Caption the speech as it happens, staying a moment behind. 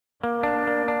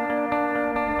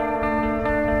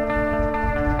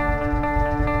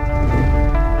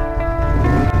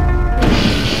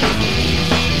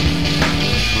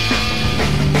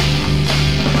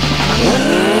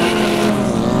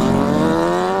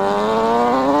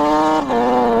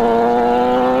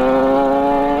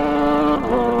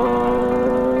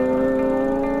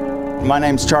My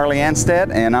name's Charlie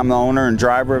Anstaett, and I'm the owner and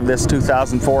driver of this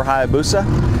 2004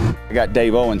 Hayabusa. I got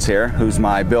Dave Owens here, who's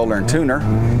my builder and tuner,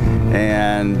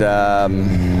 and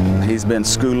he's been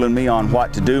schooling me on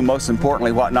what to do, most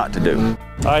importantly, what not to do.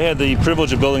 I had the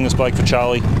privilege of building this bike for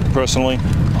Charlie, personally.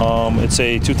 It's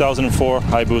a 2004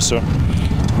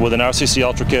 Hayabusa with an RCC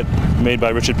Ultra kit made by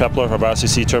Richard Pepler of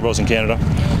RCC Turbos in Canada.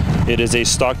 It is a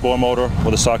stock bore motor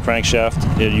with a stock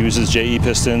crankshaft. It uses JE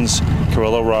pistons,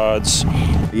 Carrillo rods.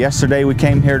 Yesterday we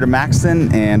came here to Maxton,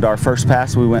 and our first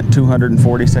pass we went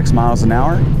 246 miles an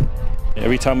hour.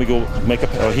 Every time we go make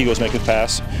he goes make a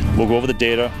pass, we'll go over the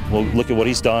data, we'll look at what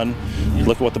he's done,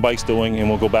 look at what the bike's doing, and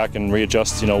we'll go back and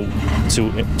readjust, to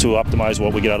optimize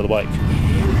what we get out of the bike.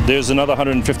 There's another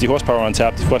 150 horsepower on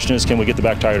tap. The question is, can we get the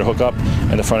back tire to hook up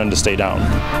and the front end to stay down?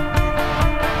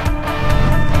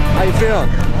 How you feeling?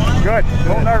 Good. A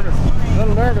little nervous. A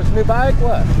little nervous. New bike?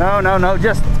 What? No.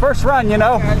 Just first run, you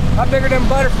know. How big are them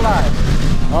butterflies?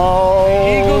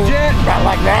 Oh. Eagle jet? Not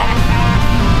like that.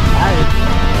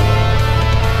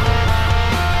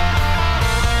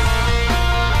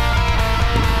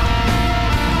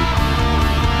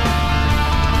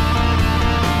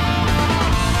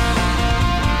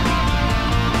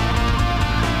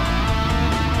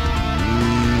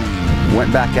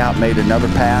 Went back out, made another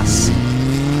pass.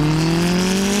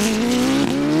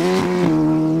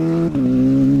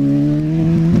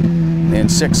 In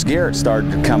sixth gear, it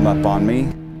started to come up on me.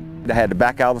 I had to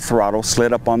back out of the throttle,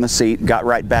 slid up on the seat, got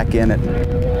right back in it.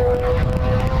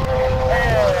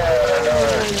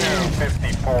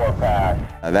 54 pass.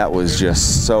 That was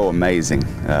just so amazing.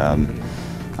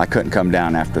 I couldn't come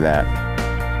down after that.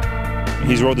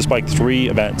 He's rode this bike 3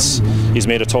 events. He's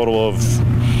made a total of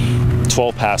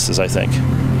 12 passes, I think.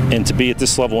 And to be at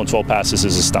this level in 12 passes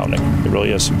is astounding. It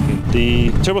really is.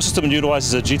 The turbo system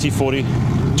utilizes a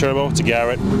GT40 turbo. It's a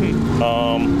Garrett.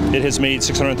 It has made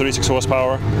 636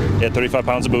 horsepower at 35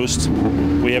 pounds of boost.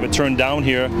 We have it turned down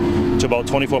here to about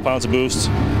 24 pounds of boost,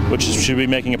 which should be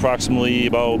making approximately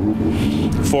about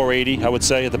 480, I would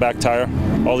say, at the back tire.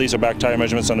 All these are back tire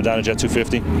measurements on the Dynajet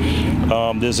 250.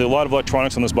 There's a lot of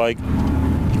electronics on this bike.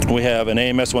 We have an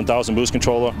AMS 1000 boost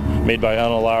controller made by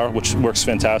NLR, which works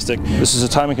fantastic. This is a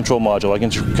timing control module. I can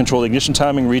control the ignition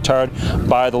timing, retard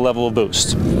by the level of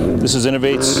boost. This is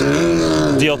Innovate's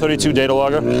DL32 data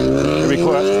logger.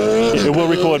 It will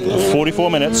record 44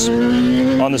 minutes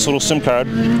on this little SIM card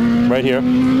right here,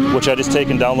 which I just take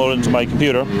and download into my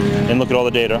computer and look at all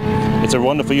the data. It's a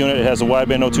wonderful unit. It has a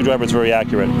wideband O2 driver. It's very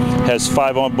accurate. It has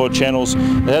 5 onboard channels.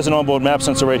 It has an onboard map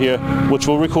sensor right here, which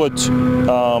will record 2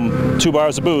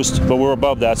 bars of boost, but we're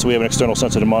above that, so we have an external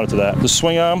sensor to monitor that. The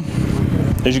swing arm,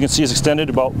 as you can see, is extended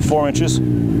about 4 inches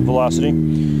velocity.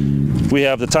 We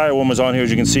have the tire warmers on here, as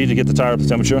you can see, to get the tire up to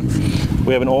temperature.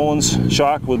 We have an Owens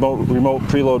shock with remote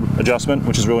preload adjustment,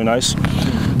 which is really nice.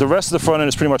 The rest of the front end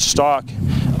is pretty much stock.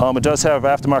 It does have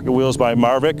aftermarket wheels by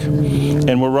Marvick,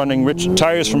 and we're running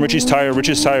tires from Richie's Tire.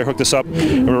 Richie's Tire hooked us up,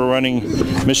 and we're running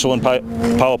Michelin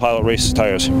Power Pilot race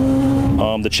tires.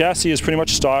 The chassis is pretty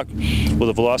much stock with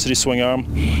a velocity swing arm.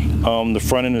 The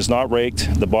front end is not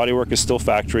raked. The bodywork is still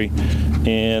factory,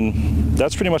 and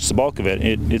that's pretty much the bulk of it.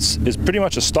 It's pretty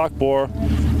much a stock bore,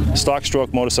 stock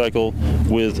stroke motorcycle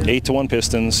with 8-to-1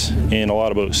 pistons and a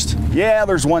lot of boost. Yeah,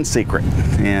 there's one secret,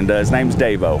 and his name's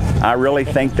Dave-O. I really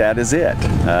think that is it.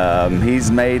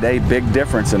 He's made a big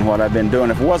difference in what I've been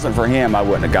doing. If it wasn't for him, I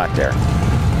wouldn't have got there.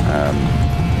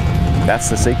 That's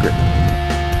the secret.